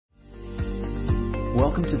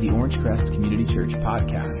Welcome to the Orange Crest Community Church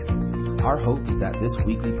podcast. Our hope is that this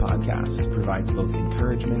weekly podcast provides both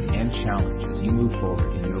encouragement and challenge as you move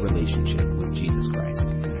forward in your relationship with Jesus Christ.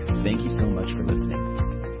 Thank you so much for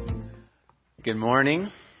listening. Good morning.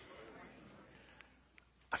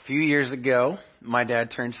 A few years ago, my dad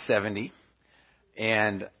turned 70,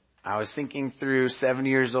 and I was thinking through 70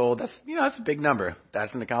 years old. That's a big number.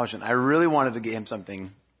 That's an accomplishment. I really wanted to get him something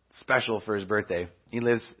special for his birthday. He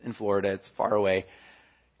lives in Florida. It's far away.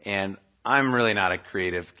 And I'm really not a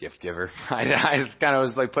creative gift giver. I just kind of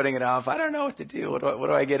was like putting it off. I don't know what to do. What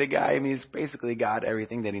do I get a guy? I mean, he's basically got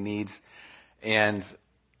everything that he needs. And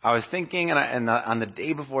I was thinking, and on the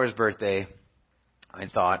day before his birthday, I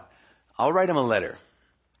thought, I'll write him a letter.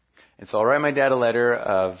 And so I'll write my dad a letter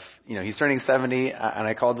of, he's turning 70, and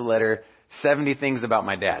I called the letter 70 Things About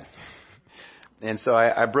My Dad. And so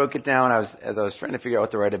I broke it down. As I was trying to figure out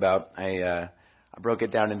what to write about, I broke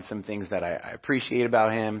it down into some things that I appreciate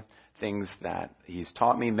about him, things that he's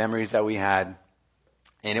taught me, memories that we had.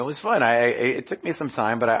 And it was fun. It took me some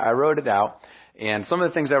time, but I wrote it out. And some of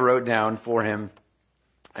the things I wrote down for him,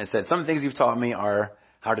 I said, some of the things you've taught me are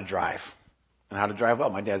how to drive and how to drive well.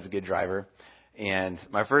 My dad's a good driver. And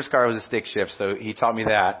my first car was a stick shift, so he taught me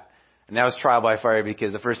that. And that was trial by fire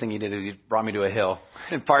because the first thing he did is he brought me to a hill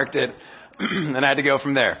and parked it, and I had to go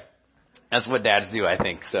from there. That's what dads do, I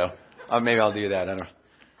think. So maybe I'll do that. I don't know.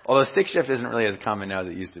 Although stick shift isn't really as common now as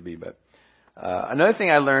it used to be. But another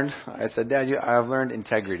thing I learned, I said, Dad, I've learned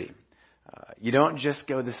integrity. You don't just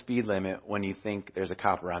go the speed limit when you think there's a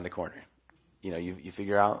cop around the corner. You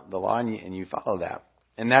figure out the law and you follow that.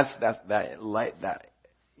 And that's that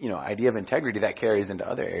idea of integrity that carries into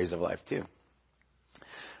other areas of life too.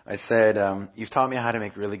 I said, you've taught me how to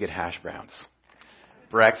make really good hash browns.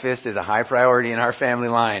 Breakfast is a high priority in our family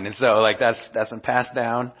line, and so that's been passed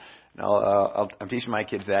down. And I'm teaching my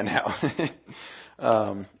kids that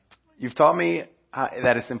now. You've taught me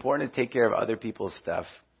that it's important to take care of other people's stuff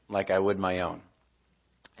like I would my own.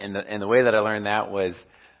 And the way that I learned that was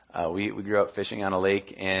we grew up fishing on a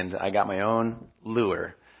lake, and I got my own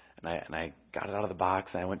lure. And I got it out of the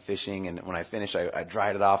box, and I went fishing, and when I finished, I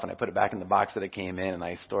dried it off, and I put it back in the box that it came in, and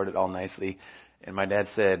I stored it all nicely. And my dad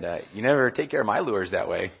said, you never take care of my lures that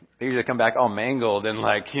way. They usually come back all mangled and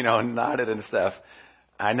knotted and stuff.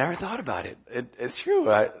 I never thought about it. It's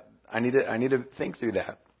true. I need to think through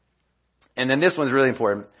that. And then this one's really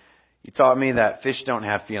important. You taught me that fish don't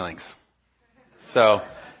have feelings. So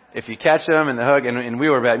if you catch them and the hook, and we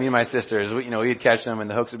were bad, me and my sisters, we'd catch them and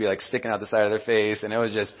the hooks would be like sticking out the side of their face, and it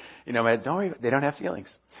was just, don't worry, they don't have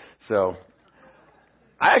feelings. So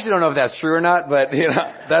I actually don't know if that's true or not, but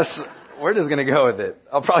we're just going to go with it.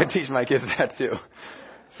 I'll probably teach my kids that too.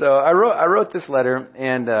 So I wrote this letter,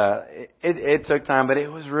 and it took time, but it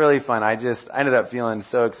was really fun. I ended up feeling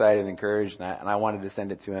so excited and encouraged, and I wanted to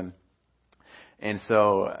send it to him. And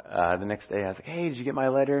so the next day I was like, hey, did you get my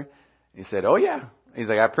letter? And he said, oh yeah. He's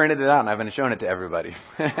like, I printed it out and I've been showing it to everybody.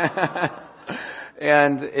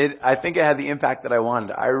 And I think it had the impact that I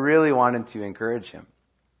wanted. I really wanted to encourage him.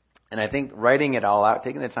 And I think writing it all out,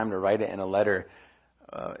 taking the time to write it in a letter,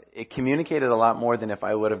 it communicated a lot more than if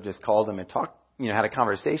I would have just called him and talked, had a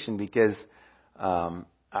conversation, because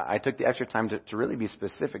I took the extra time to really be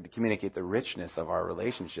specific, to communicate the richness of our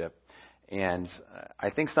relationship. And I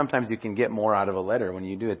think sometimes you can get more out of a letter when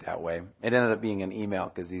you do it that way. It ended up being an email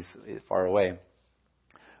because he's far away.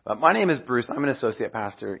 But my name is Bruce. I'm an associate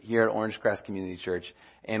pastor here at Orange Crest Community Church,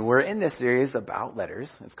 and we're in this series about letters.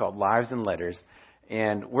 It's called Lives and Letters,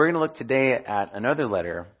 and we're going to look today at another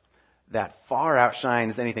letter that far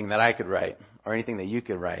outshines anything that I could write or anything that you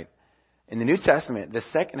could write. In the New Testament, the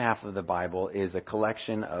second half of the Bible is a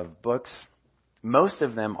collection of books. Most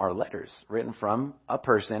of them are letters written from a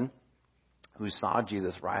person who saw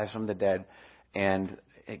Jesus rise from the dead, and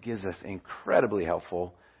it gives us incredibly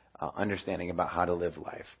helpful understanding about how to live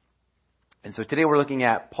life. And so today we're looking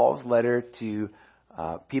at Paul's letter to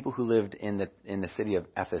people who lived in the city of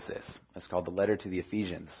Ephesus. It's called the letter to the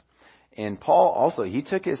Ephesians. And Paul also, he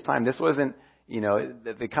took his time. This wasn't,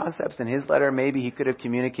 the concepts in his letter, maybe he could have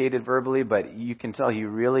communicated verbally, but you can tell he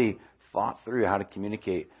really thought through how to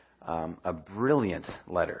communicate a brilliant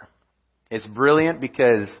letter. It's brilliant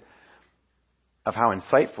because of how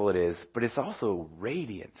insightful it is, but it's also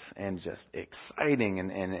radiant and just exciting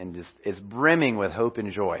and just it's brimming with hope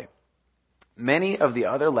and joy. Many of the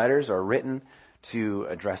other letters are written to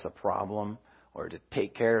address a problem or to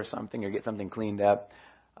take care of something or get something cleaned up.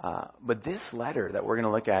 But this letter that we're going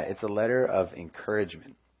to look at, it's a letter of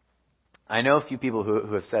encouragement. I know a few people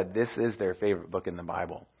who have said this is their favorite book in the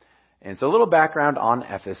Bible. And so a little background on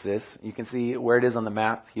Ephesus. You can see where it is on the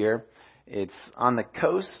map here. It's on the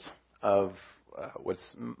coast of what's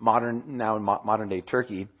modern day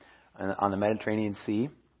Turkey on the Mediterranean Sea.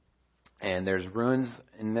 And there's ruins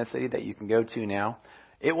in this city that you can go to now.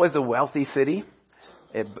 It was a wealthy city.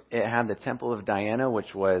 It had the Temple of Diana,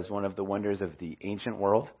 which was one of the wonders of the ancient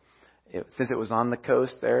world. Since it was on the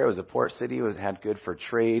coast there, it was a port city. It had good for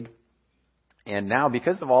trade. And now,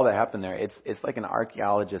 because of all that happened there, it's like an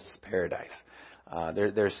archaeologist's paradise.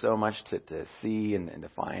 There's so much to see and to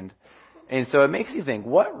find. And so it makes you think,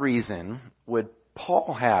 what reason would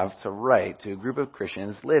Paul have to write to a group of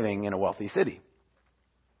Christians living in a wealthy city?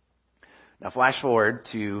 Now, flash forward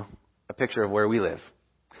to a picture of where we live.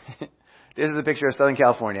 This is a picture of Southern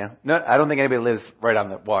California. No, I don't think anybody lives right on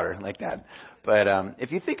the water like that. But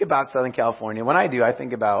if you think about Southern California, when I do, I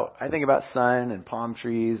think about sun and palm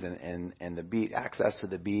trees and the beach, access to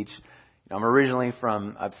the beach. I'm originally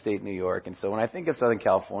from upstate New York, and so when I think of Southern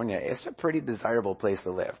California, it's a pretty desirable place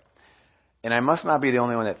to live. And I must not be the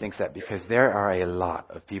only one that thinks that, because there are a lot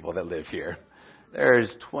of people that live here.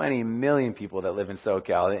 There's 20 million people that live in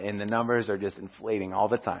SoCal, and the numbers are just inflating all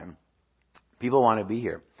the time. People want to be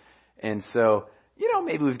here. And so,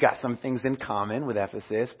 maybe we've got some things in common with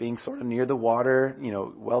Ephesus, being sort of near the water,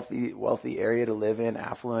 wealthy area to live in,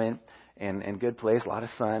 affluent, and good place, a lot of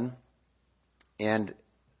sun. And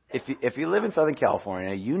if you live in Southern California,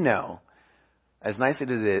 as nice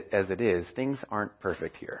as it is, things aren't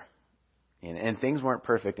perfect here. And things weren't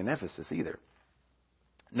perfect in Ephesus either.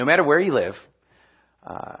 No matter where you live,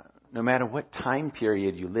 no matter what time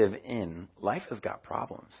period you live in, life has got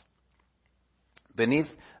problems. Beneath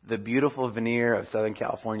the beautiful veneer of Southern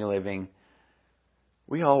California living,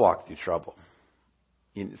 we all walk through trouble.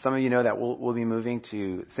 Some of you know that we'll be moving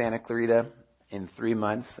to Santa Clarita in 3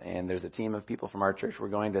 months, and there's a team of people from our church. We're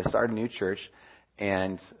going to start a new church,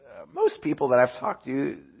 and most people that I've talked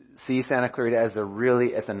to see Santa Clarita as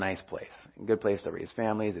a nice place, a good place to raise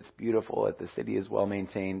families. It's beautiful. The city is well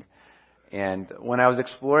maintained. And when I was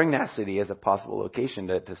exploring that city as a possible location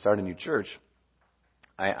to start a new church,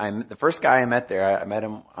 the first guy I met there, I met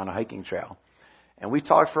him on a hiking trail. And we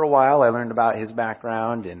talked for a while. I learned about his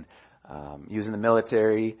background, and he was in the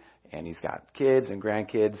military, and he's got kids and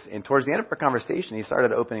grandkids. And towards the end of our conversation, he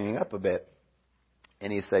started opening up a bit.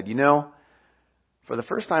 And he said, for the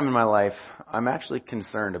first time in my life, I'm actually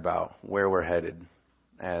concerned about where we're headed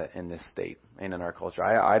in this state and in our culture.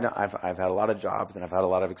 I've had a lot of jobs and I've had a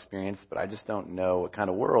lot of experience, but I just don't know what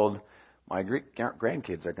kind of world my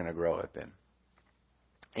grandkids are going to grow up in.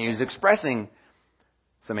 And he was expressing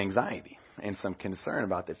some anxiety and some concern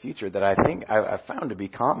about the future that I think I've found to be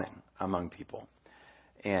common among people.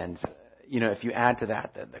 And, if you add to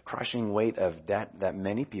that the crushing weight of debt that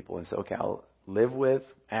many people in SoCal live with,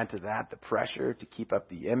 add to that the pressure to keep up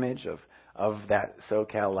the image of that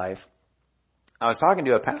SoCal life. I was talking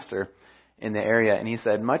to a pastor in the area, and he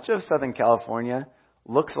said, much of Southern California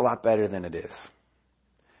looks a lot better than it is.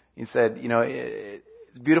 He said,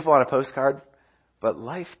 it's beautiful on a postcard, but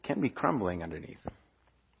life can be crumbling underneath.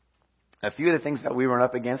 A few of the things that we run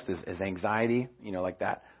up against is anxiety, like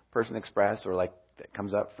that person expressed, or like that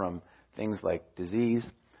comes up from things like disease.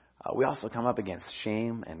 We also come up against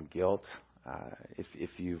shame and guilt. If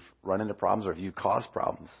you've run into problems or if you cause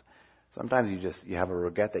problems, sometimes you have a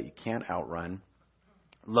regret that you can't outrun.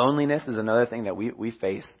 Loneliness is another thing that we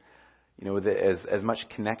face. With as much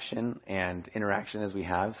connection and interaction as we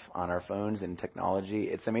have on our phones and technology,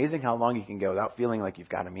 it's amazing how long you can go without feeling like you've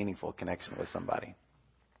got a meaningful connection with somebody.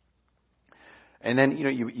 And then,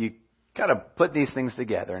 you got to put these things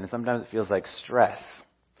together, and sometimes it feels like stress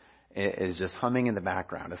is just humming in the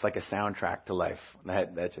background. It's like a soundtrack to life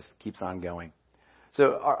that just keeps on going.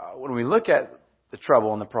 So when we look at the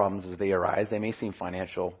trouble and the problems as they arise, they may seem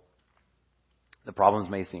financial. The problems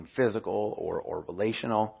may seem physical or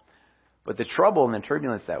relational. But the trouble and the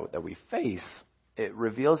turbulence that we face, it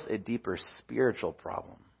reveals a deeper spiritual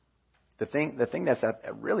problem. The thing that's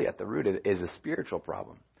really at the root is a spiritual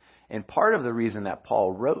problem. And part of the reason that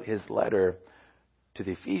Paul wrote his letter to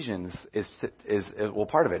the Ephesians is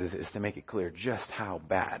to make it clear just how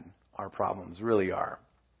bad our problems really are.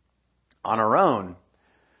 On our own,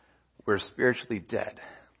 we're spiritually dead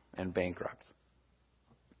and bankrupt.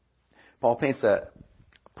 Paul paints a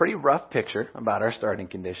pretty rough picture about our starting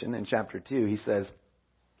condition. In chapter 2, he says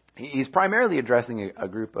he's primarily addressing a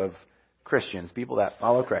group of Christians, people that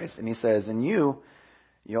follow Christ. And he says, and you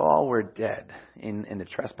all were dead in the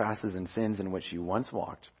trespasses and sins in which you once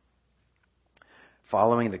walked,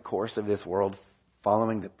 following the course of this world,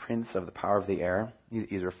 following the prince of the power of the air.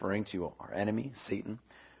 He's referring to our enemy, Satan,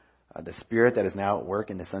 the spirit that is now at work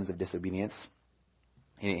in the sons of disobedience.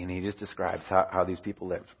 And he just describes how these people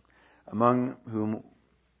lived, among whom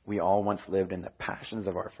we all once lived in the passions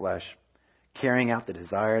of our flesh, carrying out the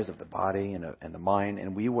desires of the body and the mind,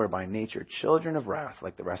 and we were by nature children of wrath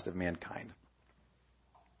like the rest of mankind.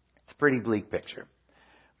 It's a pretty bleak picture.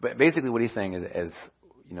 But basically what he's saying is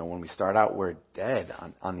when we start out, we're dead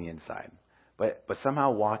on the inside. But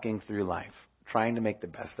somehow walking through life, trying to make the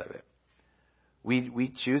best of it.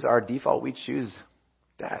 We choose our default, we choose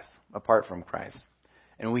death apart from Christ.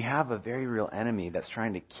 And we have a very real enemy that's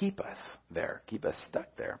trying to keep us there, keep us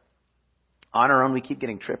stuck there. On our own, we keep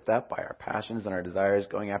getting tripped up by our passions and our desires,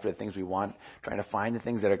 going after the things we want, trying to find the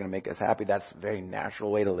things that are going to make us happy. That's a very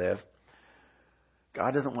natural way to live.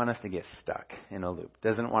 God doesn't want us to get stuck in a loop.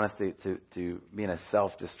 Doesn't want us to be in a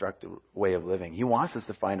self-destructive way of living. He wants us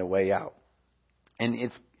to find a way out. And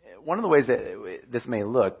it's one of the ways that this may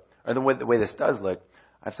look, or the way this does look.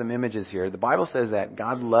 I have some images here. The Bible says that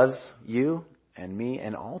God loves you and me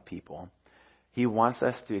and all people. He wants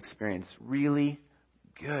us to experience really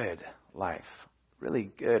good life,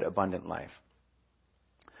 really good, abundant life.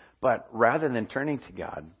 But rather than turning to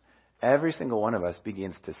God, every single one of us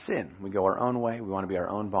begins to sin. We go our own way. We want to be our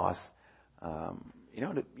own boss.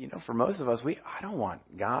 For most of us, I don't want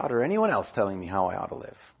God or anyone else telling me how I ought to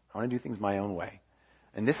live. I want to do things my own way.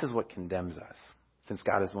 And this is what condemns us, since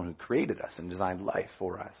God is the one who created us and designed life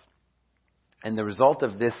for us. And the result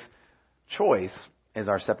of this choice is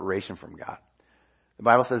our separation from God. The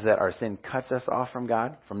Bible says that our sin cuts us off from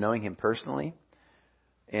God, from knowing Him personally.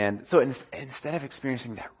 And so instead of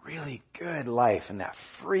experiencing that really good life and that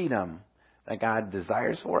freedom that God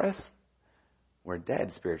desires for us, we're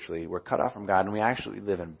dead spiritually. We're cut off from God, and we actually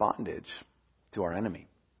live in bondage to our enemy.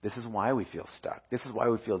 This is why we feel stuck. This is why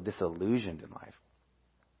we feel disillusioned in life.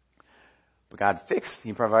 But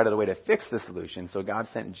He provided a way to fix the solution. So God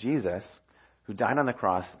sent Jesus, who died on the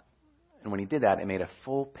cross, and when He did that, it made a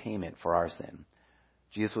full payment for our sin.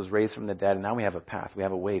 Jesus was raised from the dead, and now we have a path. We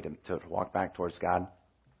have a way to walk back towards God.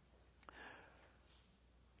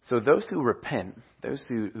 So those who repent, those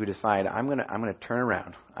who decide, I'm gonna turn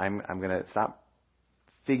around. I'm gonna stop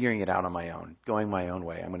figuring it out on my own, going my own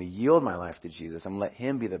way. I'm gonna yield my life to Jesus. I'm gonna let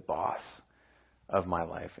Him be the boss of my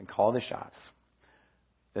life and call the shots.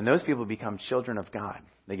 Then those people become children of God.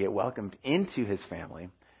 They get welcomed into His family,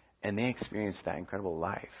 and they experience that incredible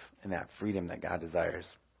life and that freedom that God desires.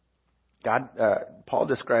 Paul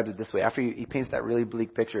describes it this way. After he paints that really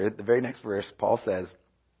bleak picture, at the very next verse, Paul says,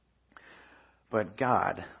 "But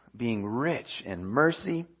God, being rich in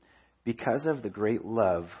mercy, because of the great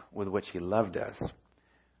love with which He loved us,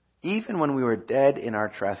 even when we were dead in our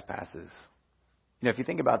trespasses." If you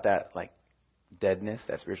think about that, like deadness,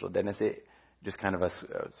 that spiritual deadness, it just kind of us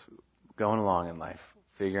going along in life,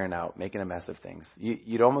 figuring out, making a mess of things.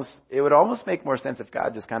 It would almost make more sense if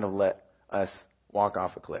God just kind of let us walk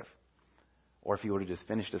off a cliff, or if He would have just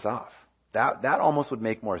finished us off. That almost would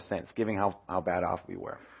make more sense, given how bad off we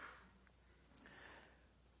were.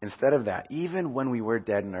 Instead of that, even when we were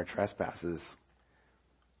dead in our trespasses,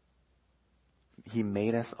 He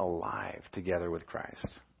made us alive together with Christ.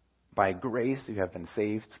 By grace you have been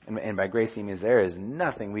saved. And by grace He means there is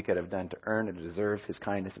nothing we could have done to earn or to deserve His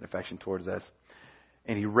kindness and affection towards us.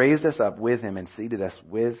 And He raised us up with Him and seated us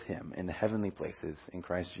with Him in the heavenly places in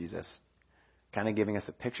Christ Jesus. Kind of giving us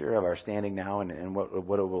a picture of our standing now and what it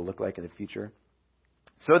will look like in the future.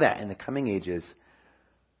 So that in the coming ages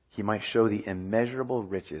He might show the immeasurable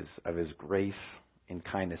riches of His grace and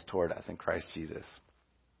kindness toward us in Christ Jesus.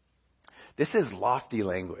 This is lofty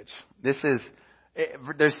language. There's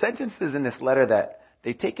sentences in this letter that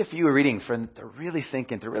they take a few readings for them to really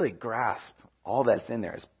sink in, to really grasp all that's in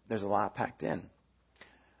there. There's a lot packed in.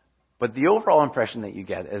 But the overall impression that you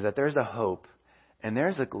get is that there's a hope and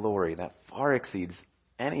there's a glory that far exceeds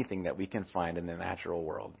anything that we can find in the natural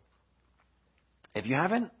world. If you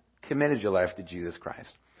haven't committed your life to Jesus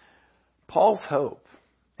Christ, Paul's hope,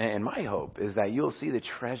 and my hope, is that you'll see the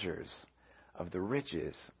treasures of the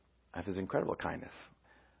riches of His incredible kindness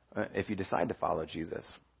if you decide to follow Jesus.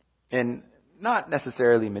 And not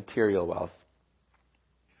necessarily material wealth,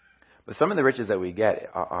 but some of the riches that we get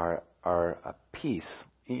are a peace.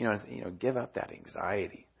 Give up that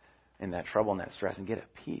anxiety and that trouble and that stress and get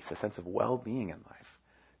a peace, a sense of well-being in life,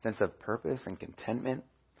 a sense of purpose and contentment,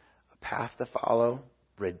 a path to follow,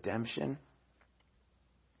 redemption.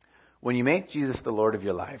 When you make Jesus the Lord of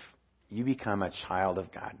your life, you become a child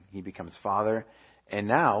of God. He becomes Father, and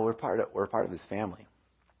now we're part of His family.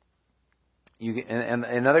 And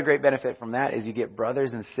another great benefit from that is you get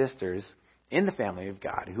brothers and sisters in the family of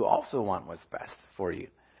God who also want what's best for you.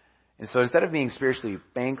 And so instead of being spiritually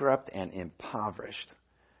bankrupt and impoverished,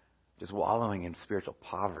 just wallowing in spiritual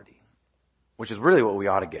poverty, which is really what we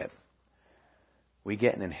ought to get, we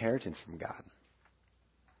get an inheritance from God.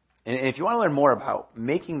 And if you want to learn more about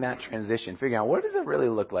making that transition, figuring out what does it really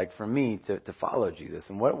look like for me to follow Jesus,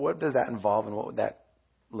 and what does that involve, and what would that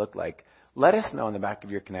look like, let us know on the back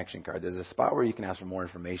of your connection card. There's a spot where you can ask for more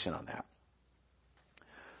information on that.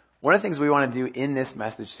 One of the things we want to do in this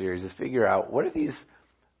message series is figure out what are these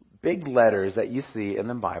big letters that you see in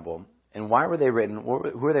the Bible, and why were they written,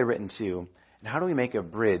 who are they written to, and how do we make a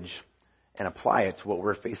bridge and apply it to what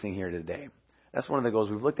we're facing here today. That's one of the goals.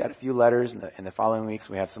 We've looked at a few letters in the following weeks.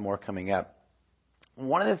 We have some more coming up.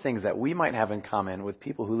 One of the things that we might have in common with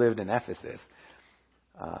people who lived in Ephesus,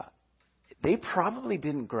 they probably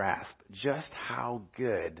didn't grasp just how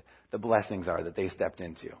good the blessings are that they stepped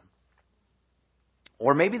into.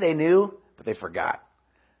 Or maybe they knew, but they forgot.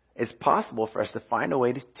 It's possible for us to find a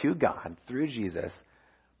way to God through Jesus,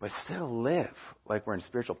 but still live like we're in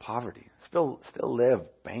spiritual poverty, still live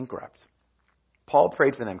bankrupt. Paul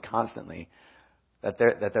prayed for them constantly that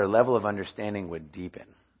their level of understanding would deepen,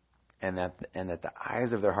 and that the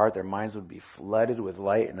eyes of their heart, their minds would be flooded with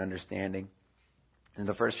light and understanding. In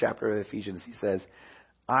the first chapter of Ephesians, he says,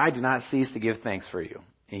 "I do not cease to give thanks for you."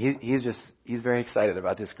 And he's very excited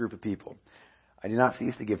about this group of people. "I do not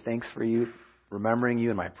cease to give thanks for you, remembering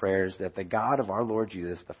you in my prayers, that the God of our Lord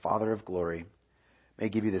Jesus, the Father of glory, may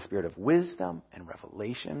give you the spirit of wisdom and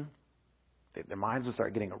revelation." Their minds will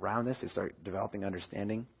start getting around this. They start developing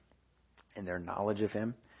understanding and their knowledge of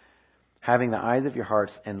Him. "Having the eyes of your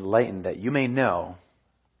hearts enlightened, that you may know."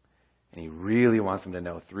 And he really wants them to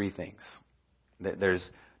know three things. There's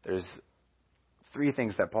three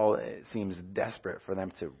things that Paul seems desperate for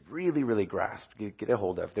them to really, really grasp, get a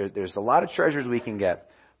hold of. There's a lot of treasures we can get,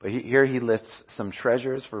 but here he lists some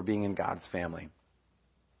treasures for being in God's family.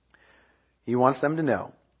 He wants them to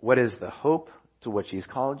know, what is the hope to which He's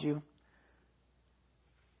called you?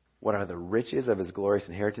 What are the riches of His glorious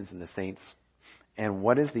inheritance in the saints? And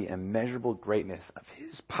what is the immeasurable greatness of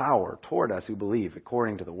His power toward us who believe,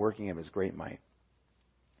 according to the working of His great might?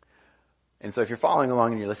 And so if you're following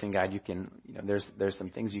along in your listening guide, you can, there's some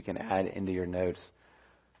things you can add into your notes.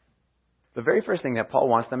 The very first thing that Paul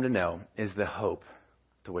wants them to know is the hope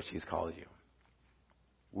to which He's called you.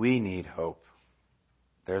 We need hope.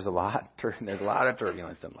 There's a lot of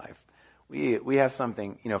turbulence in life. We have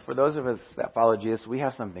something, for those of us that follow Jesus, we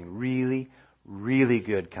have something really, really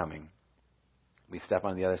good coming. We step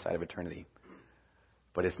on the other side of eternity.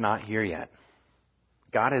 But it's not here yet.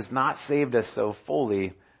 God has not saved us so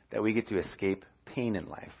fully that we get to escape pain in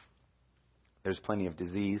life. There's plenty of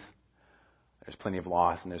disease, there's plenty of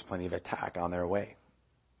loss, and there's plenty of attack on their way.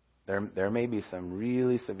 There may be some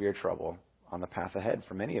really severe trouble on the path ahead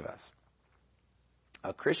for many of us.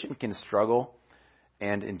 A Christian can struggle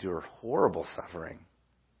and endure horrible suffering,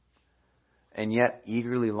 and yet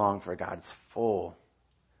eagerly long for God's full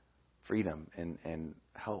freedom and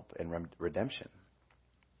help and redemption.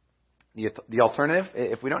 The alternative,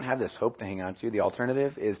 if we don't have this hope to hang on to, the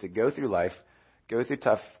alternative is to go through life, go through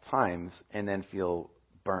tough times, and then feel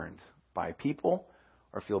burned by people,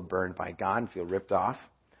 or feel burned by God and feel ripped off,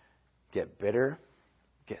 get bitter,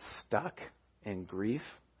 get stuck in grief,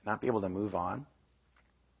 not be able to move on.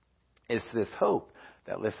 It's this hope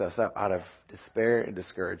that lifts us up out of despair and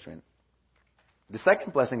discouragement. The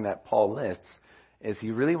second blessing that Paul lists is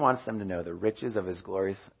he really wants them to know the riches of His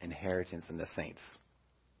glorious inheritance in the saints.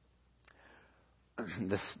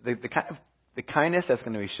 The kindness that's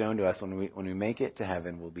going to be shown to us when we make it to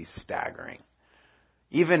heaven will be staggering.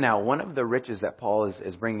 Even now, one of the riches that Paul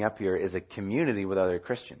is bringing up here is a community with other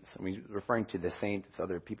Christians. And we're referring to the saints,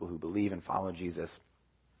 other people who believe and follow Jesus.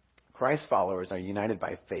 Christ followers are united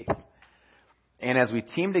by faith. And as we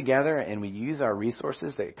team together and we use our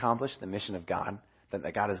resources to accomplish the mission of God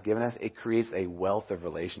that God has given us, it creates a wealth of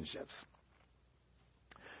relationships.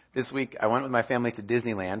 This week, I went with my family to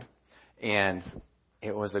Disneyland, and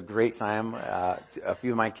it was a great time. A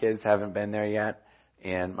few of my kids haven't been there yet,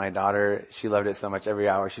 and my daughter, she loved it so much. Every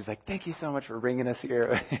hour, she's like, "Thank you so much for bringing us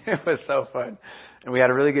here." It was so fun, and we had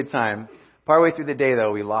a really good time. Partway through the day,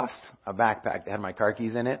 though, we lost a backpack that had my car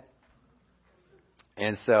keys in it,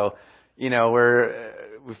 and so we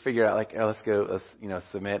figured out let's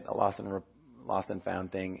submit a lost and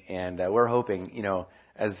found thing, and we're hoping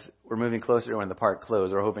as we're moving closer to when the park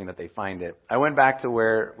closed, we're hoping that they find it. I went back to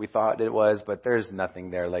where we thought it was, but there's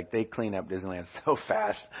nothing there. Like, they clean up Disneyland so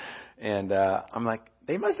fast, and I'm like,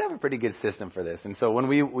 they must have a pretty good system for this. And so when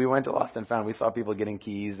we went to Lost and Found, we saw people getting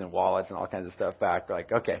keys and wallets and all kinds of stuff back. We're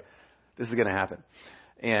like, okay, this is going to happen,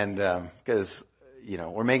 and because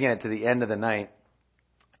we're making it to the end of the night.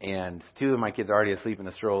 And two of my kids are already asleep in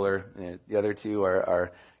the stroller. And the other two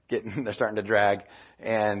they're starting to drag,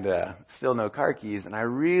 and still no car keys. And I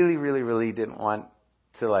really, really, really didn't want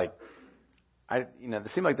to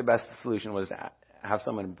it seemed like the best solution was to have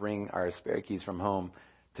someone bring our spare keys from home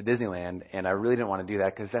to Disneyland, and I really didn't want to do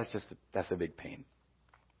that because that's a big pain.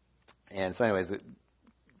 And so anyways, the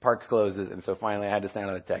park closes, and so finally I had to send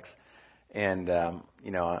out a text. And,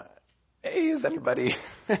 hey, is anybody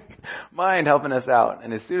mind helping us out?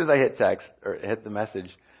 And as soon as I hit text, or hit the message,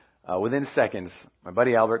 within seconds, my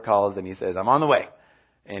buddy Albert calls, and he says, I'm on the way.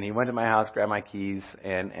 And he went to my house, grabbed my keys,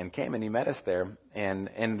 and came, and he met us there.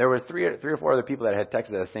 And there was three or four other people that had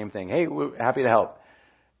texted us, same thing. Hey, we're happy to help.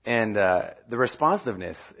 And the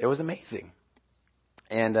responsiveness, it was amazing.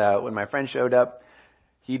 And when my friend showed up,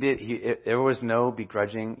 there was no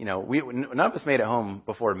begrudging. None of us made it home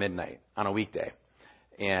before midnight on a weekday.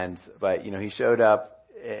 But he showed up,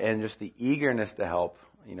 and just the eagerness to help,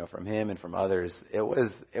 from him and from others, it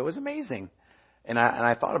was amazing. And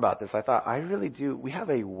I thought about this. I thought, I really do. We have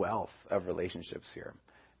a wealth of relationships here.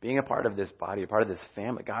 Being a part of this body, a part of this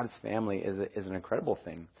family, God's family, is an incredible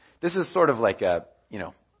thing. This is sort of like a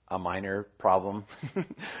minor problem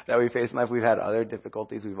that we face in life. We've had other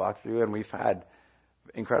difficulties we've walked through, and we've had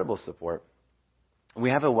incredible support. We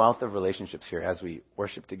have a wealth of relationships here as we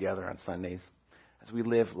worship together on Sundays, as we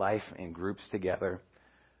live life in groups together,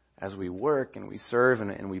 as we work and we serve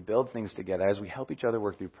and we build things together, as we help each other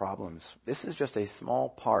work through problems. This is just a small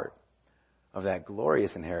part of that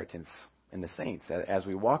glorious inheritance in the saints. As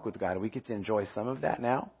we walk with God, we get to enjoy some of that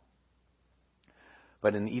now,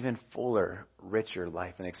 but an even fuller, richer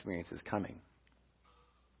life and experience is coming.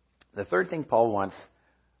 The third thing Paul wants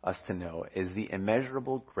us to know is the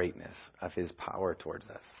immeasurable greatness of his power towards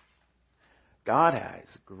us. God has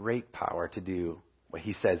great power to do what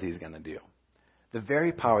he says he's going to do. The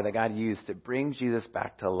very power that God used to bring Jesus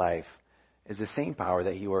back to life is the same power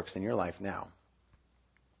that he works in your life now.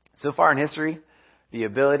 So far in history, the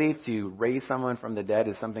ability to raise someone from the dead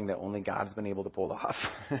is something that only God's been able to pull off.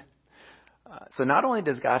 So not only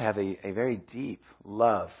does God have a very deep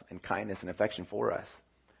love and kindness and affection for us,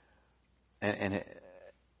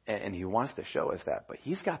 and he wants to show us that, but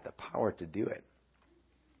he's got the power to do it.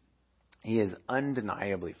 He is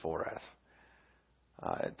undeniably for us.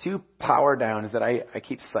 Two power downs that I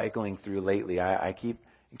keep cycling through lately. I keep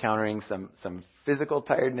encountering some physical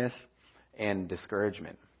tiredness and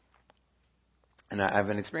discouragement. And I've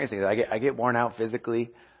been experiencing it. I get worn out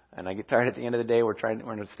physically, and I get tired at the end of the day. We're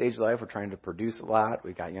in a stage of life. We're trying to produce a lot.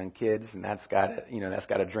 We've got young kids, and that's got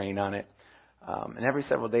a drain on it. And every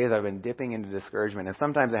several days I've been dipping into discouragement, and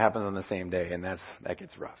sometimes it happens on the same day, and that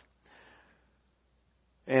gets rough.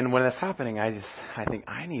 And when that's happening, I think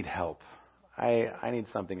I need help. I need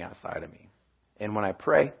something outside of me. And when I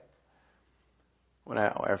pray, when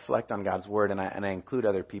I reflect on God's word, and I include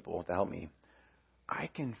other people to help me, I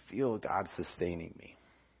can feel God sustaining me.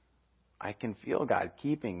 I can feel God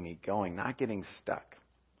keeping me going, not getting stuck.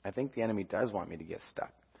 I think the enemy does want me to get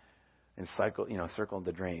stuck and circle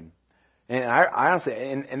the drain. And I honestly,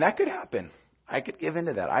 and that could happen. I could give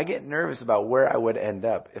into that. I get nervous about where I would end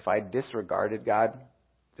up if I disregarded God,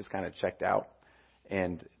 just kind of checked out,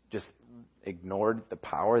 and just ignored the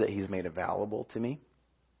power that he's made available to me.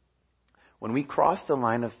 When we cross the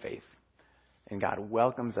line of faith and God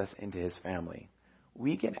welcomes us into his family,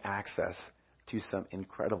 we get access to some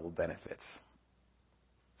incredible benefits.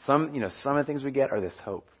 Some of the things we get are this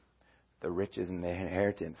hope, the riches and the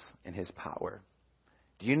inheritance and his power.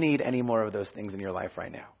 Do you need any more of those things in your life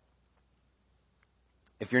right now?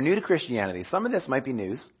 If you're new to Christianity, some of this might be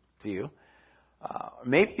news to you.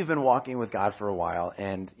 Maybe you've been walking with God for a while,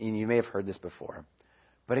 and you may have heard this before.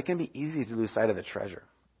 But it can be easy to lose sight of the treasure.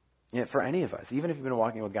 For any of us, even if you've been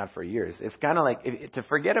walking with God for years, it's kind of like to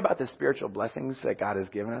forget about the spiritual blessings that God has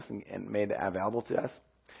given us and made available to us.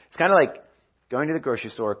 It's kind of like going to the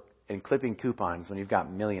grocery store and clipping coupons when you've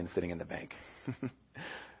got millions sitting in the bank. It's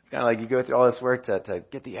kind of like you go through all this work to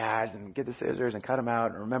get the ads and get the scissors and cut them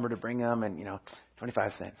out and remember to bring them and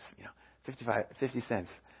 25 cents, 50 cents,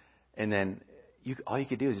 and then all you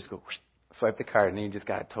could do is just go swipe the card and then you just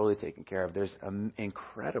got it totally taken care of. There's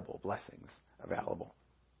incredible blessings available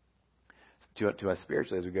to us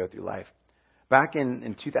spiritually as we go through life. Back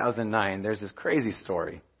in 2009, there's this crazy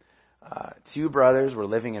story. Two brothers were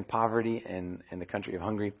living in poverty in the country of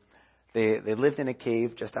Hungary. They lived in a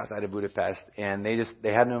cave just outside of Budapest, and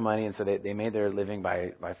they had no money, and so they made their living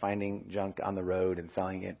by finding junk on the road and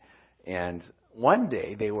selling it. And one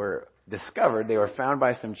day they were found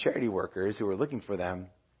by some charity workers who were looking for them,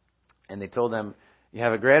 and they told them, "You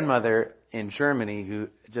have a grandmother in Germany who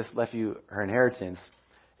just left you her inheritance,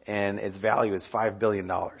 and its value is $5 billion.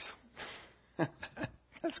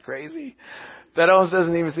 That's crazy. That almost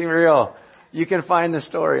doesn't even seem real. You can find the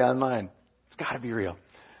story online. It's got to be real.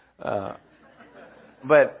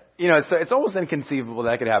 But So it's almost inconceivable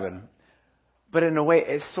that could happen. But in a way,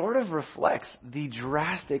 it sort of reflects the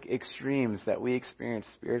drastic extremes that we experience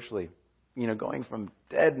spiritually. Going from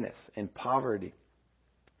deadness and poverty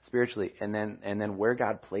spiritually, and then where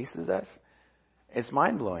God places us, it's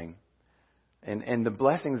mind-blowing. And the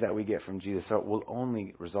blessings that we get from Jesus will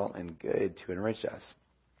only result in good to enrich us.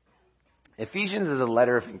 Ephesians is a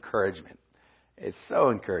letter of encouragement. It's so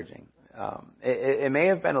encouraging. It may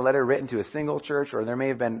have been a letter written to a single church, or there may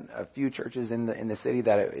have been a few churches in the city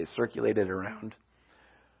that it circulated around.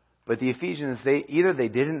 But the Ephesians, they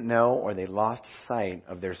didn't know or they lost sight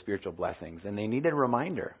of their spiritual blessings, and they needed a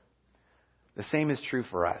reminder. The same is true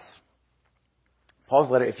for us.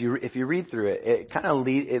 Paul's letter, if you read through it,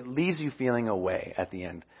 it leaves you feeling away at the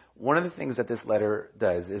end. One of the things that this letter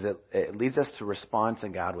does is it leads us to respond to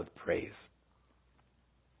God with praise.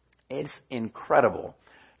 It's incredible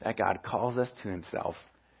that God calls us to himself,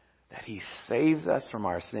 that he saves us from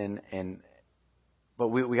our sin, but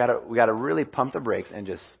we gotta really pump the brakes and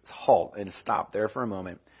just halt and stop there for a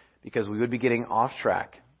moment, because we would be getting off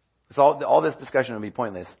track. All this discussion would be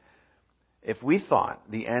pointless if we thought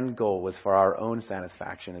the end goal was for our own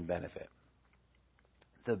satisfaction and benefit.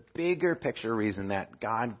 The bigger picture reason that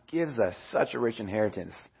God gives us such a rich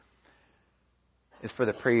inheritance is for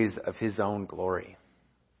the praise of his own glory.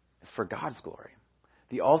 It's for God's glory.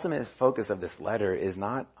 The ultimate focus of this letter is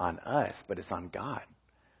not on us, but it's on God.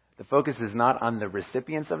 The focus is not on the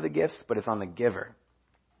recipients of the gifts, but it's on the giver.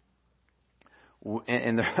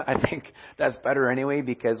 And I think that's better anyway,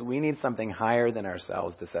 because we need something higher than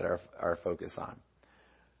ourselves to set our focus on.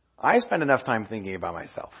 I spend enough time thinking about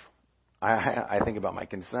myself. I think about my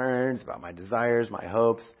concerns, about my desires, my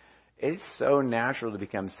hopes. It's so natural to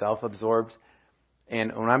become self-absorbed.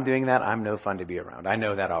 And when I'm doing that, I'm no fun to be around. I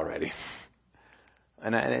know that already.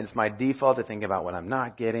 And it's my default to think about what I'm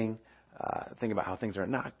not getting, think about how things are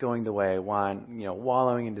not going the way I want,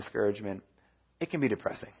 wallowing in discouragement. It can be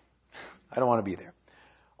depressing. I don't want to be there.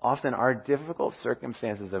 Often our difficult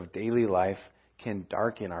circumstances of daily life can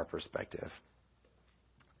darken our perspective.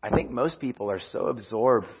 I think most people are so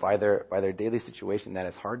absorbed by their daily situation that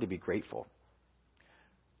it's hard to be grateful.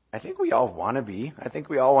 I think we all want to be. I think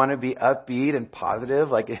we all want to be upbeat and positive.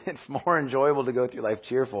 Like, it's more enjoyable to go through life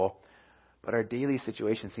cheerful. But our daily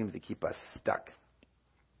situation seems to keep us stuck.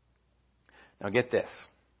 Now get this.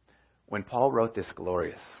 When Paul wrote this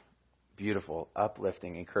glorious, beautiful,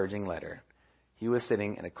 uplifting, encouraging letter, he was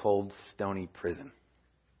sitting in a cold, stony prison.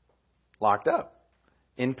 Locked up.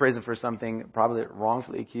 In prison for something probably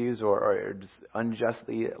wrongfully accused or just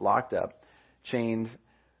unjustly locked up, chained,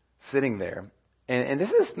 sitting there. And this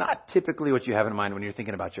is not typically what you have in mind when you're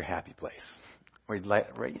thinking about your happy place. I'd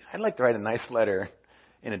like to write a nice letter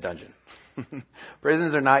in a dungeon.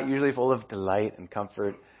 Prisons are not usually full of delight and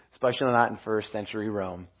comfort, especially not in first century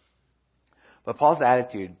Rome. But Paul's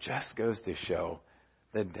attitude just goes to show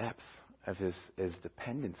the depth of his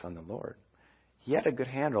dependence on the Lord. He had a good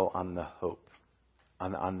handle on the hope,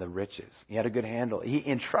 on the riches. He had a good handle. He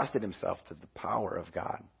entrusted himself to the power of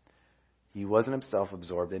God. He wasn't himself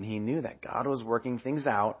absorbed, and he knew that God was working things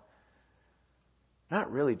out, not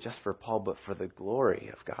really just for Paul, but for the glory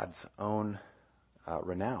of God's own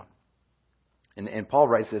renown. And Paul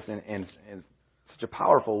writes this in such a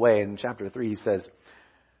powerful way. In chapter 3, he says,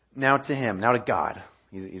 now to God,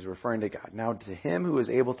 he's referring to God, now to him who is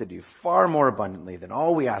able to do far more abundantly than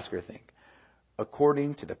all we ask or think,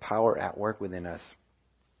 according to the power at work within us.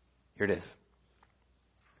 Here it is.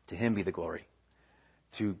 To him be the glory.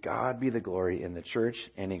 To God be the glory in the church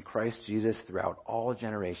and in Christ Jesus throughout all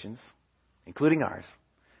generations, including ours,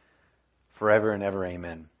 forever and ever.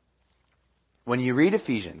 Amen. When you read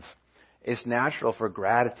Ephesians, it's natural for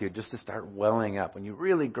gratitude just to start welling up when you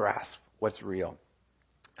really grasp what's real.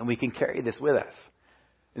 And we can carry this with us.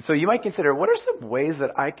 And so you might consider, what are some ways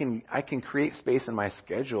that I can create space in my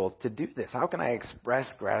schedule to do this? How can I express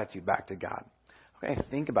gratitude back to God? How can I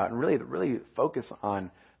think about and really focus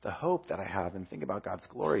on the hope that I have and think about God's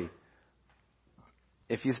glory?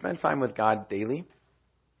 If you spend time with God daily,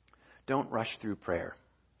 don't rush through prayer.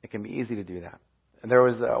 It can be easy to do that. And there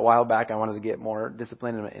was a while back I wanted to get more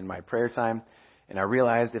disciplined in my prayer time, and I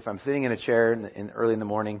realized if I'm sitting in a chair early in the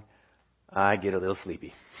morning, I get a little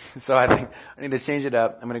sleepy. So I think I need to change it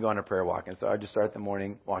up. I'm going to go on a prayer walk. And so I just start the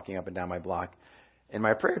morning walking up and down my block. And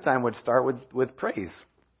my prayer time would start with praise.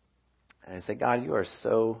 And I say, God, you are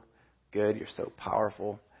so good. You're so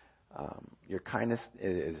powerful. Your kindness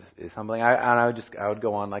is humbling. I would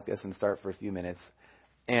go on like this and start for a few minutes.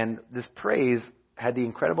 And this praise had the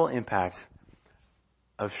incredible impact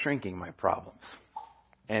of shrinking my problems.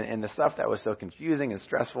 And the stuff that was so confusing and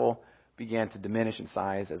stressful began to diminish in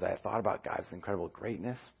size as I thought about God's incredible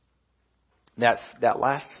greatness, That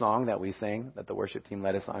last song that we sang, that the worship team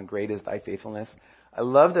led us on, Great is Thy Faithfulness. I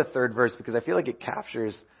love the third verse because I feel like it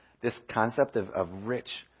captures this concept of rich,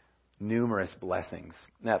 numerous blessings.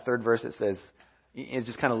 In that third verse, it says, it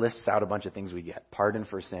just kind of lists out a bunch of things we get. Pardon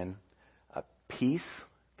for sin, peace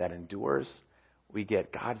that endures. We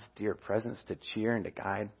get God's dear presence to cheer and to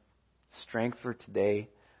guide, strength for today,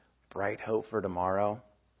 bright hope for tomorrow.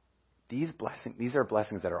 These are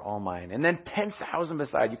blessings that are all mine. And then 10,000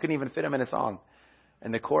 beside. You couldn't even fit them in a song.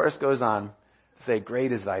 And the chorus goes on to say,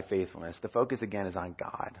 great is thy faithfulness. The focus again is on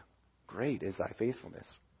God. Great is thy faithfulness.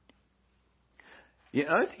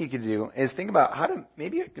 Another thing you could do is think about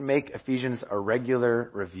maybe you can make Ephesians a regular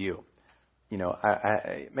review.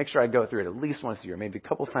 I make sure I go through it at least once a year, maybe a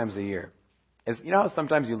couple times a year. How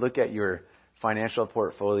sometimes you look at your financial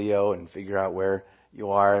portfolio and figure out where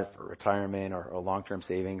you are for retirement or long-term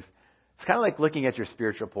savings. It's kind of like looking at your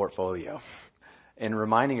spiritual portfolio and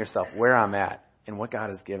reminding yourself where I'm at and what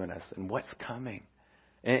God has given us and what's coming.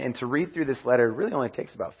 And to read through this letter really only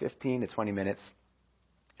takes about 15 to 20 minutes.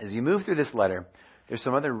 As you move through this letter, there's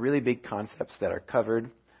some other really big concepts that are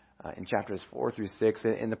covered in chapters 4 through 6.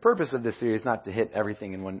 And the purpose of this series is not to hit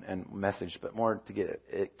everything in one message, but more to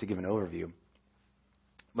give an overview.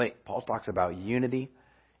 But Paul talks about unity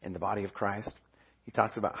in the body of Christ. He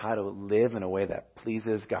talks about how to live in a way that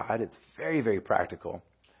pleases God. It's very, very practical.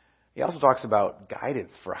 He also talks about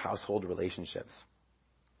guidance for household relationships.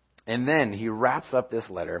 And then he wraps up this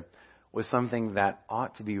letter with something that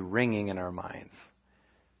ought to be ringing in our minds.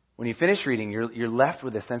 When you finish reading, you're left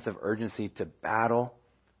with a sense of urgency to battle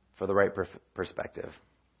for the right perspective.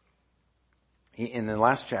 In the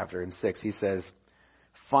last chapter, in 6, he says,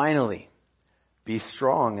 finally, be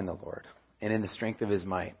strong in the Lord and in the strength of his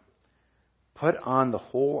might. Put on the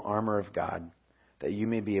whole armor of God that you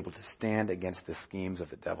may be able to stand against the schemes of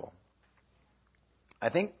the devil. I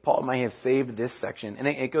think Paul may have saved this section, and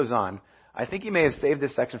it goes on. I think he may have saved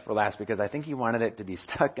this section for last because I think he wanted it to be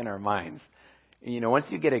stuck in our minds. Once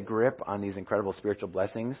you get a grip on these incredible spiritual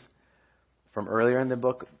blessings from earlier in the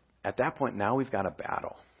book, at that point now we've got a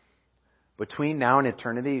battle. Between now and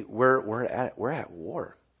eternity, we're at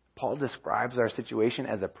war. Paul describes our situation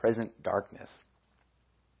as a present darkness.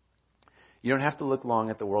 You don't have to look long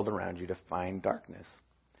at the world around you to find darkness.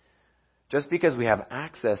 Just because we have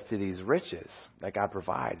access to these riches that God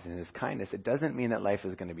provides in his kindness, it doesn't mean that life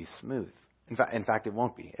is going to be smooth. In fact, it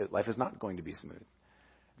won't be. Life is not going to be smooth.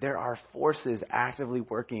 There are forces actively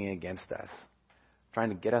working against us, trying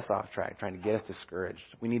to get us off track, trying to get us discouraged.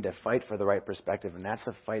 We need to fight for the right perspective, and that's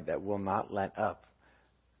a fight that will not let up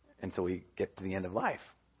until we get to the end of life.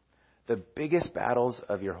 The biggest battles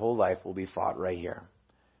of your whole life will be fought right here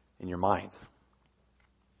in your mind.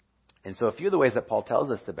 And so a few of the ways that Paul tells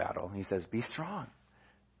us to battle, he says, be strong.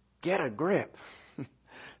 Get a grip.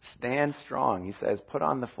 Stand strong. He says, put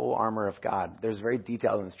on the full armor of God. There's very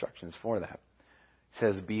detailed instructions for that. He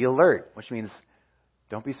says, be alert, which means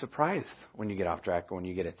don't be surprised when you get off track or when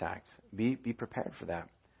you get attacked. Be prepared for that.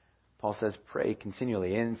 Paul says, pray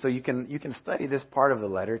continually. And so you can study this part of the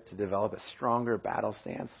letter to develop a stronger battle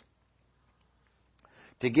stance.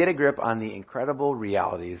 To get a grip on the incredible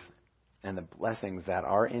realities and the blessings that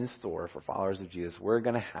are in store for followers of Jesus, we're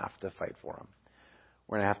going to have to fight for them.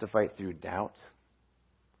 We're going to have to fight through doubt.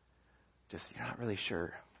 You're not really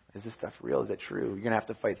sure. Is this stuff real? Is it true? You're going to have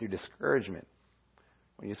to fight through discouragement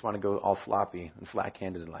when you just want to go all sloppy and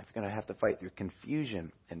slack-handed in life. You're going to have to fight through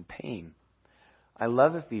confusion and pain. I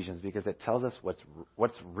love Ephesians because it tells us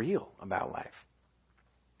what's real about life.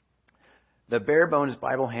 The Bare Bones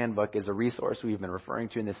Bible Handbook is a resource we've been referring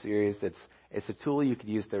to in this series. It's a tool you could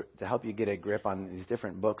use to help you get a grip on these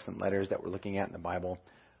different books and letters that we're looking at in the Bible.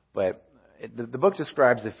 But the book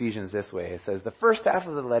describes Ephesians this way. It says the first half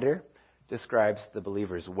of the letter describes the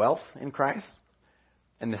believer's wealth in Christ,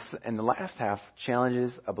 and the last half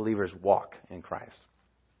challenges a believer's walk in Christ.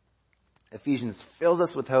 Ephesians fills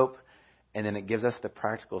us with hope, and then it gives us the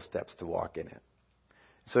practical steps to walk in it.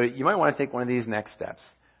 So you might want to take one of these next steps.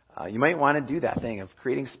 You might want to do that thing of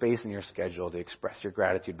creating space in your schedule to express your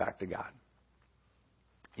gratitude back to God.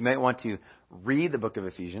 You might want to read the book of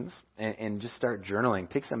Ephesians and just start journaling.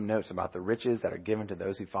 Take some notes about the riches that are given to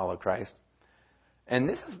those who follow Christ. And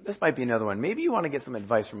this might be another one. Maybe you want to get some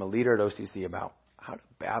advice from a leader at OCC about how to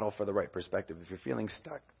battle for the right perspective if you're feeling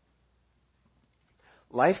stuck.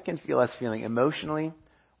 Life can feel us feeling emotionally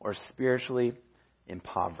or spiritually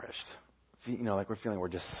impoverished. Like we're feeling we're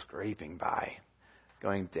just scraping by,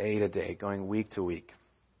 going day to day, going week to week.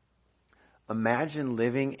 Imagine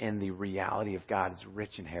living in the reality of God's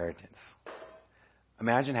rich inheritance.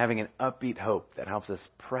 Imagine having an upbeat hope that helps us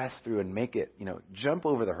press through and make it, jump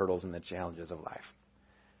over the hurdles and the challenges of life.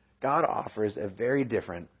 God offers a very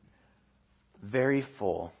different, very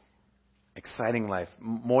full, exciting life,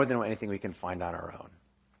 more than anything we can find on our own.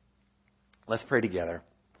 Let's pray together.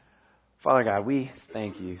 Father God, we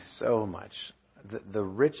thank you so much. The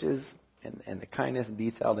riches and the kindness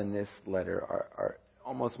detailed in this letter are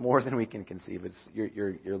almost more than we can conceive. It's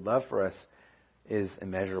your love for us is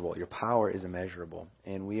immeasurable. Your power is immeasurable.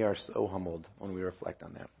 And we are so humbled when we reflect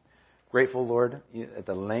on that. Grateful, Lord, at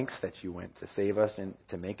the lengths that you went to save us and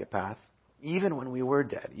to make a path. Even when we were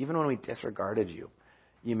dead, even when we disregarded you,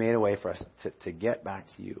 you made a way for us to get back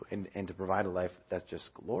to you and to provide a life that's just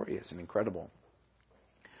glorious and incredible.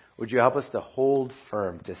 Would you help us to hold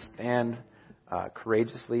firm, to stand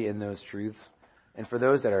courageously in those truths? And for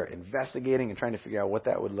those that are investigating and trying to figure out what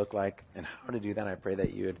that would look like and how to do that, I pray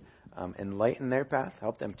that you would enlighten their path,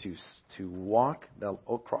 help them to walk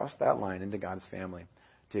across that line into God's family,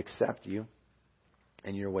 to accept you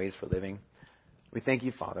and your ways for living. We thank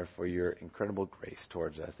you, Father, for your incredible grace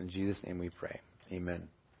towards us. In Jesus' name we pray. Amen.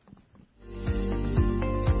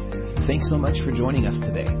 Thanks so much for joining us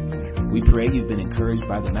today. We pray you've been encouraged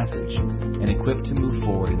by the message and equipped to move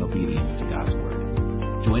forward in obedience to God's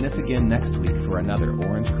Word. Join us again next week for another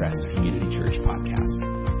Orange Crest Community Church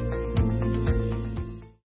podcast.